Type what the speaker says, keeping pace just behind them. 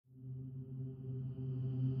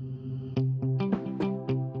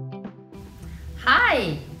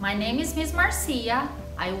Hi, my name is Miss Marcia.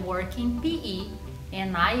 I work in PE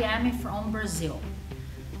and I am from Brazil.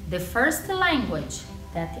 The first language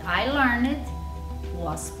that I learned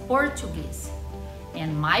was Portuguese,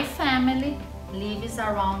 and my family lives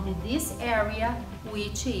around this area,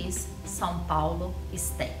 which is São Paulo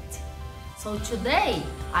state. So today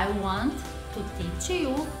I want to teach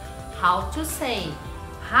you how to say,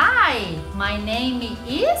 "Hi, my name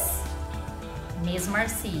is Miss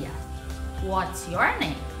Marcia. What's your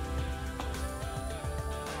name?"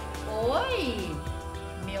 Oi,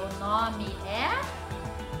 meu nome é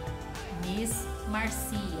Miss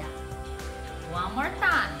Marcia. One more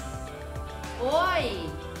time. Oi,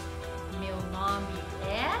 meu nome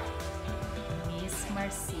é Miss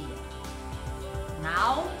Marcia.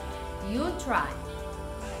 Now you try.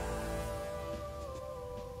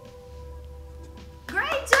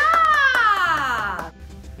 Great job!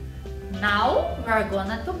 Now we're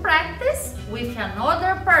gonna to practice with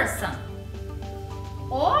another person.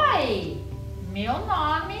 Oi, meu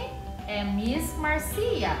nome é Miss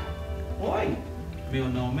Marcia. Oi, meu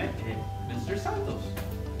nome é Mr. Santos.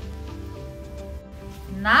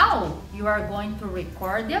 Now you are going to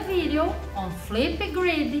record the video on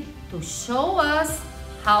Flipgrid to show us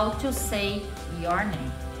how to say your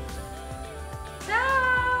name.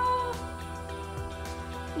 Ciao!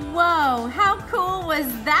 Whoa, how cool was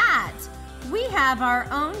that? We have our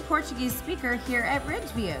own Portuguese speaker here at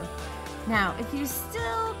Ridgeview. Now, if you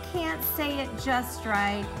still can't say it just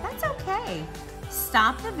right, that's okay.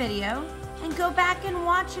 Stop the video and go back and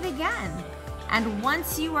watch it again. And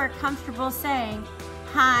once you are comfortable saying,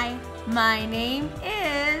 "Hi, my name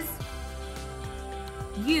is,"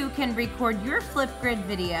 you can record your Flipgrid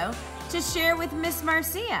video to share with Miss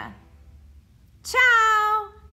Marcia. Ciao!